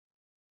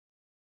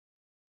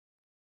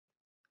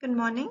Good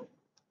morning.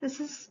 This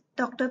is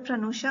Dr.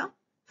 Pranusha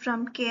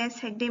from KS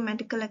Hegde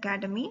Medical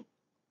Academy.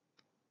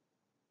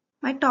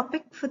 My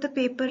topic for the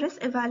paper is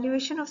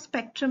evaluation of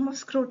spectrum of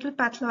scrotal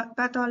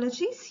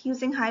pathologies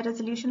using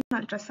high-resolution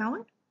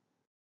ultrasound.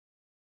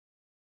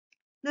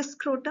 The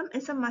scrotum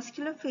is a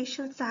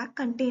musculofacial sac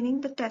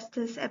containing the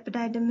testes,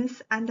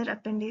 epididymis, and their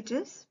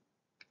appendages.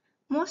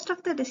 Most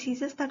of the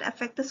diseases that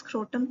affect the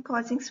scrotum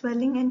causing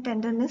swelling and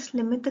tenderness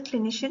limit the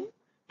clinician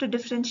to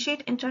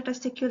differentiate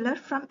intratesticular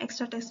from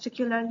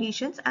extratesticular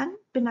lesions and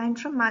benign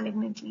from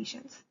malignant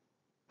lesions.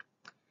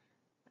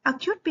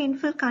 Acute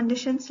painful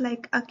conditions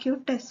like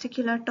acute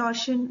testicular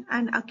torsion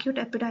and acute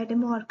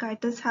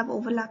epididymoorchitis have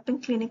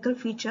overlapping clinical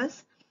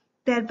features,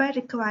 thereby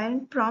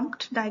requiring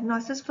prompt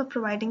diagnosis for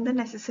providing the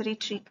necessary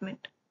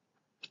treatment.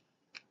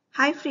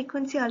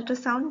 High-frequency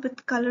ultrasound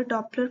with color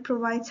Doppler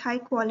provides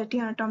high-quality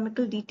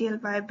anatomical detail,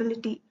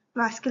 viability,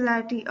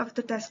 vascularity of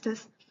the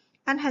testis,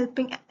 and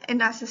helping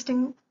in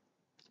assisting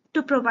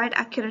to provide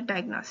accurate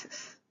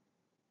diagnosis.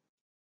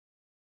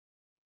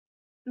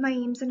 My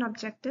aims and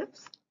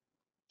objectives: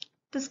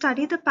 to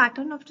study the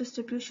pattern of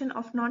distribution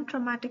of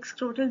non-traumatic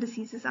scrotal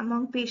diseases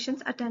among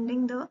patients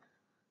attending the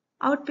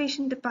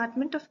outpatient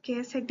department of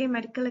KS Hegde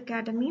Medical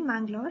Academy,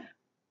 Mangalore.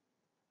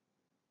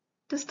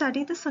 To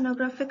study the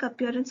sonographic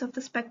appearance of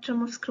the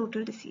spectrum of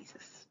scrotal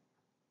diseases.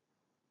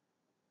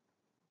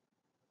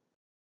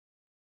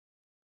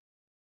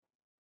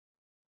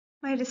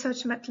 My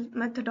research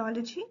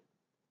methodology.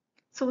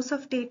 Source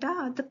of data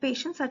are the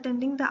patients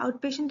attending the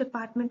outpatient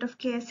department of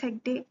KS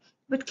Hegde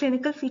with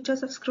clinical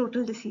features of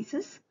scrotal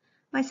diseases.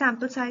 My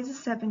sample size is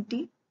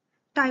 70.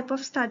 Type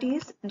of study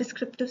is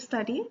descriptive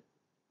study.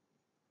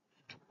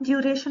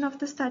 Duration of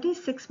the study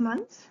is 6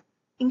 months.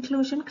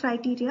 Inclusion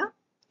criteria: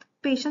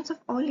 patients of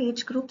all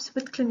age groups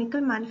with clinical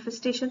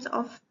manifestations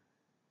of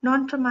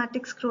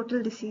non-traumatic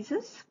scrotal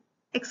diseases.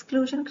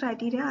 Exclusion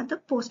criteria are the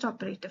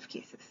post-operative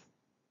cases.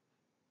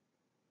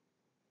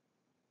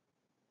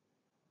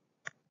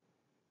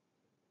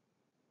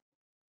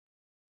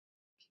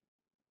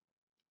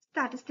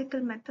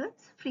 Statistical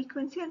methods.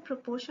 Frequency and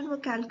proportion were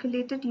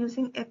calculated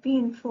using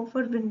EpiInfo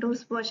for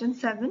Windows version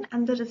 7,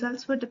 and the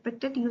results were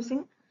depicted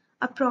using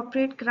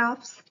appropriate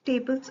graphs,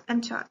 tables,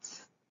 and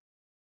charts.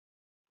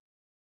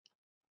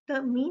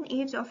 The mean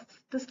age of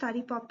the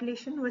study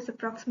population was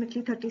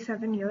approximately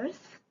 37 years.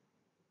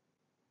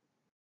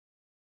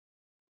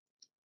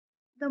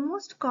 The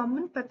most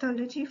common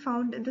pathology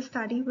found in the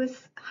study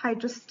was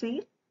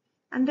hydrocele,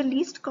 and the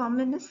least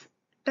common is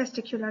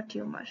testicular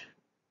tumor.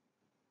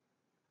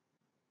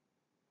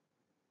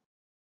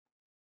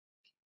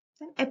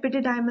 Then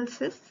epididymal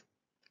cysts.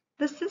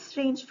 The cysts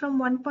range from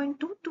 1.2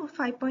 to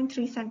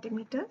 5.3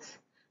 centimeters.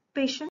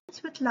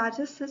 Patients with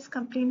larger cysts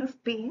complained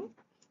of pain.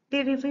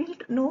 They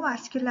revealed no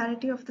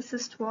vascularity of the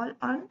cyst wall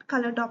on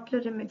color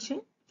Doppler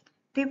imaging.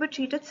 They were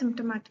treated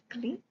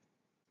symptomatically.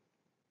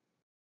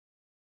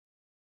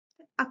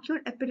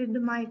 Acute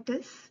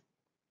epididymitis.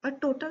 A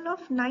total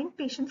of 9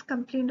 patients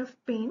complained of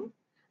pain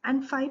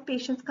and 5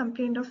 patients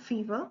complained of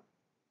fever,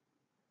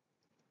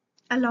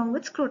 along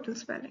with scrotal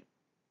swelling.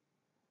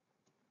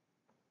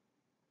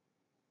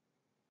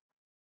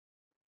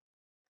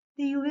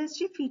 The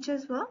USG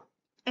features were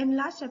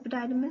enlarged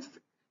epididymis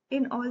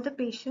in all the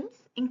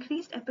patients,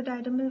 increased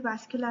epididymal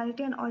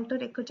vascularity and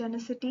altered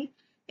echogenicity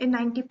in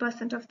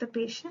 90% of the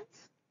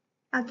patients.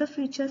 Other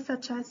features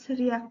such as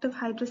reactive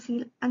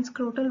hydrocele and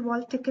scrotal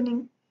wall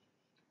thickening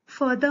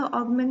further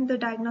augment the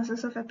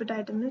diagnosis of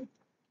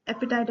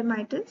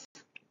epididymitis.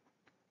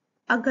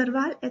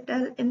 Agarwal et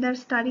al. In their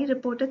study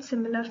reported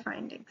similar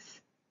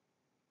findings.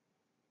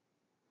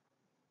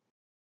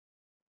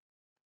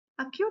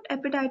 Acute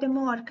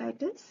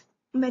epididymoorchitis.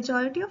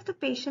 Majority of the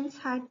patients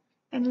had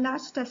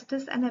enlarged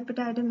testis and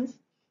epididymis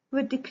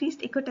with decreased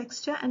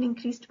echotexture and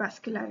increased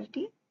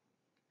vascularity.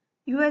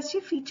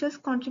 USG features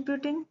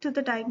contributing to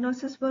the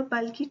diagnosis were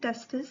bulky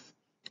testis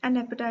and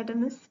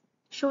epididymis,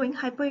 showing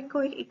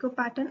hypoechoic echo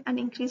pattern and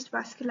increased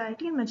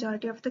vascularity in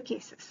majority of the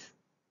cases.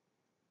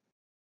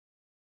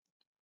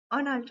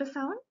 On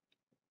ultrasound,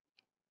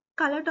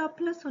 color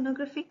Doppler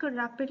sonography could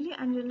rapidly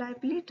and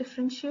reliably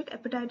differentiate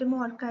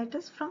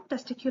epididymoorchitis from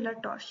testicular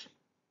torsion.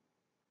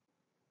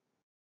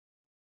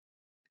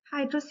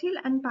 Hydrocele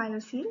and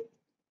pyocele.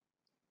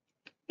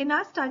 In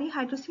our study,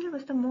 hydrocele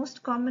was the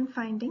most common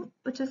finding,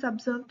 which is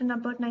observed in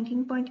about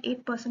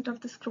 19.8% of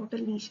the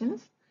scrotal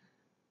lesions,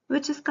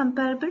 which is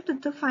comparable to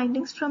the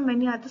findings from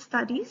many other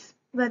studies,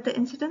 where the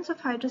incidence of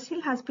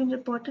hydrocele has been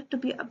reported to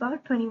be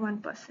about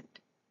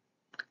 21%.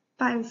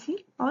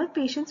 Pyocele, all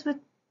patients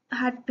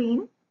had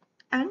pain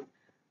and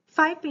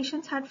 5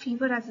 patients had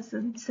fever as a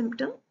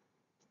symptom.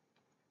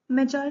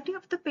 Majority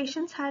of the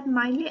patients had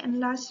mildly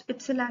enlarged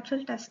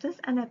ipsilateral testis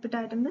and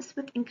epididymis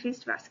with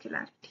increased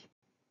vascularity.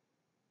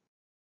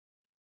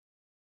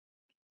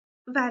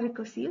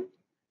 Varicocele.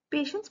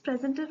 Patients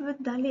presented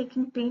with dull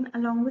aching pain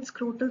along with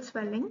scrotal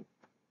swelling.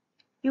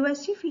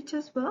 USG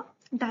features were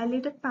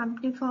dilated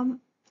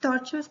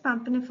tortuous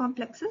pampiniform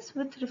plexus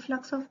with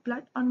reflux of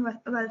blood on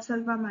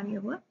Valsalva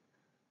maneuver.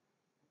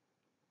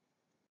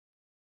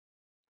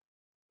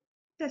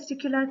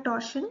 Testicular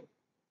torsion.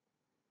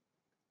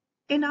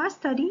 In our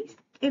studies,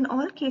 in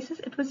all cases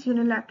it was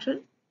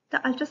unilateral. The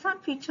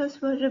ultrasound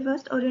features were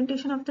reversed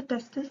orientation of the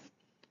testis,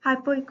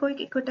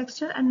 hypoechoic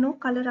ecotexture, and no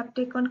color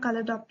uptake on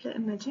color Doppler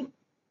imaging.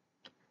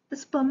 The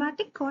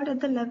spermatic cord at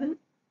the level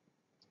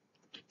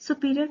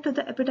superior to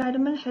the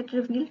epididymal head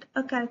revealed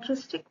a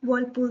characteristic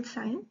whirlpool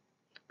sign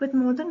with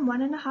more than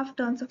 1.5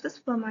 turns of the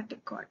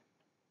spermatic cord.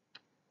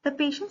 The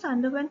patients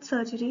underwent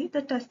surgery,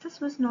 the testis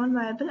was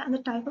non-viable, and the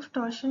type of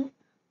torsion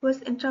was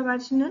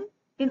intravaginal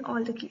in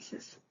all the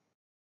cases.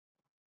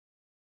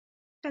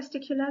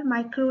 Testicular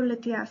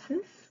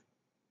microlithiasis.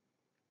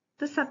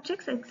 The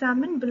subjects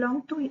examined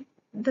belonged to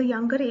the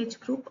younger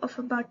age group of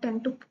about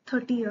 10 to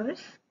 30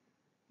 years.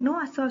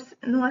 No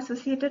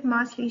associated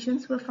mass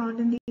lesions were found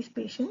in these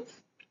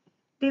patients.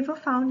 They were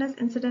found as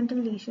incidental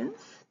lesions.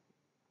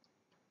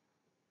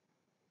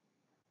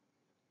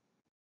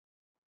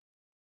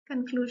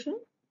 Conclusion.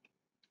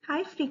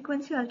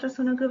 High-frequency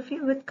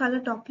ultrasonography with color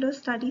Doppler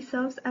study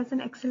serves as an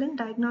excellent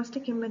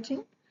diagnostic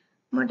imaging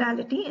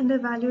modality in the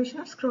evaluation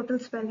of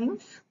scrotal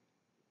swellings.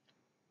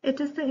 It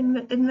is the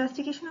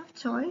investigation of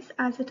choice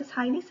as it is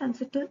highly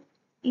sensitive,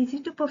 easy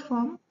to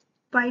perform,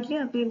 widely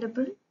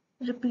available,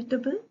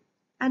 repeatable,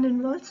 and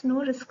involves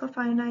no risk of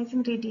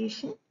ionizing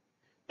radiation,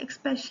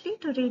 especially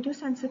to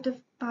radiosensitive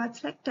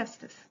parts like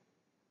testis.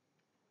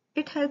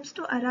 It helps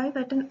to arrive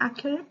at an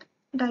accurate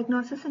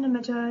diagnosis in a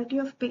majority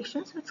of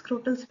patients with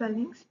scrotal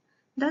swellings,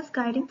 thus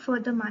guiding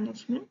further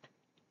management.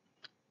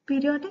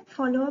 Periodic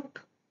follow-up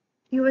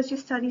USG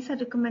studies are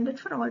recommended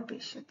for all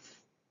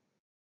patients.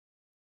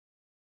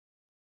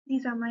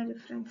 These are my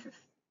references.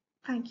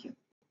 Thank you.